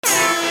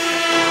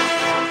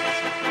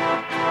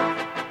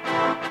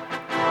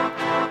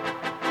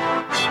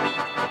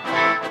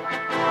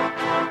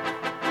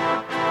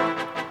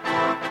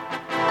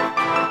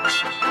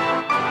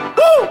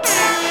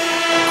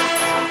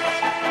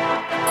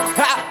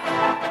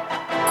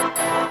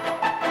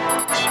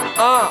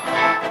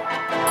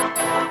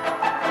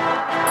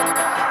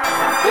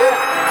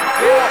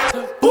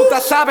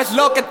Puta, sabes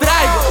lo que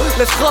traigo.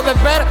 Les jode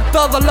ver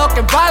todo lo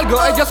que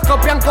valgo. Ellos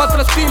copian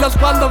 4 estilos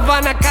cuando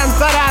van a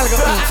cantar algo.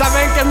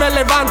 Saben que me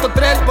levanto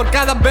 3 por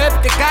cada vez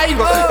que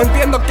caigo.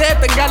 Entiendo que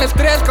tenga el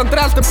estrés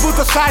contra este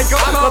puto psycho.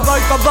 Lo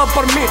doy todo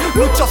por mí,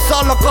 lucho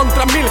solo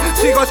contra 1000.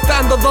 Sigo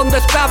estando donde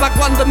estaba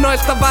cuando no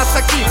estabas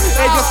aquí.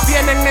 Ellos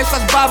tienen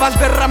esas babas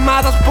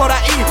derramadas por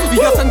ahí y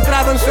yo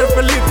centrado en ser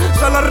feliz,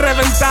 solo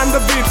reventando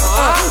beats.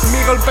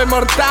 Mi golpe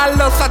mortal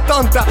los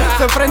atonta.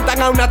 Se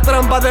enfrentan a una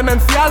tromba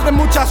demencial de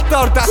muchas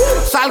tortas.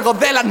 Salgo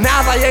de la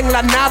nada y en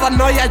la nada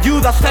no hay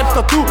ayuda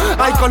excepto tú.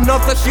 Ahí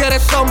conoces si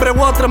eres hombre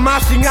u otro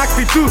más sin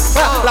actitud.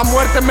 La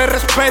muerte me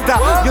respeta,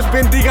 Dios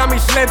bendiga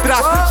mis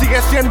letras.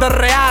 Sigue siendo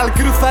real,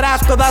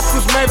 cruzarás todas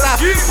tus metas.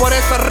 Por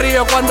eso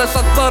río cuando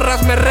esas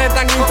zorras me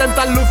retan.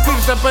 Intentan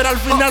lucirse pero al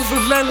final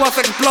sus lenguas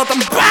explotan.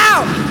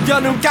 ¡Pau! Yo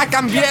nunca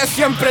cambié,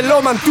 siempre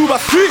lo mantuve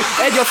así.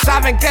 Ellos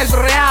saben que es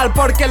real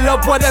porque lo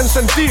pueden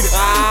sentir.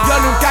 Yo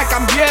nunca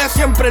cambié,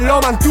 siempre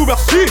lo mantuve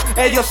así.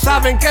 Ellos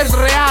saben que es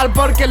real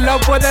porque lo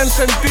pueden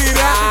sentir.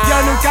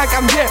 Yo nunca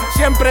cambié,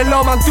 siempre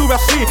lo mantuve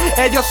así.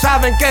 Ellos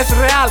saben que es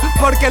real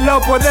porque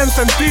lo pueden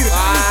sentir.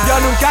 Yo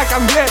nunca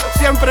cambié,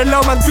 siempre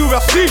lo mantuve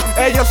así.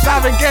 Ellos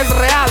saben que es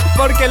real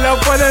porque lo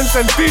pueden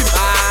sentir.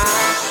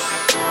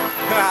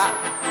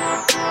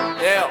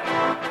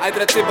 Hay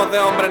 3 tipos de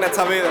hombres en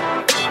esta vida: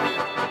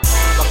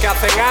 los que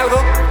hacen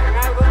algo,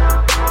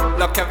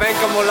 los que ven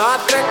cómo lo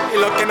hacen y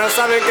los que no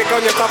saben qué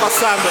coño está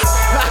pasando.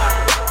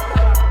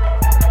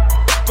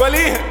 Tú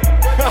eliges.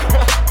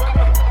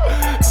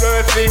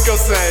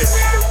 956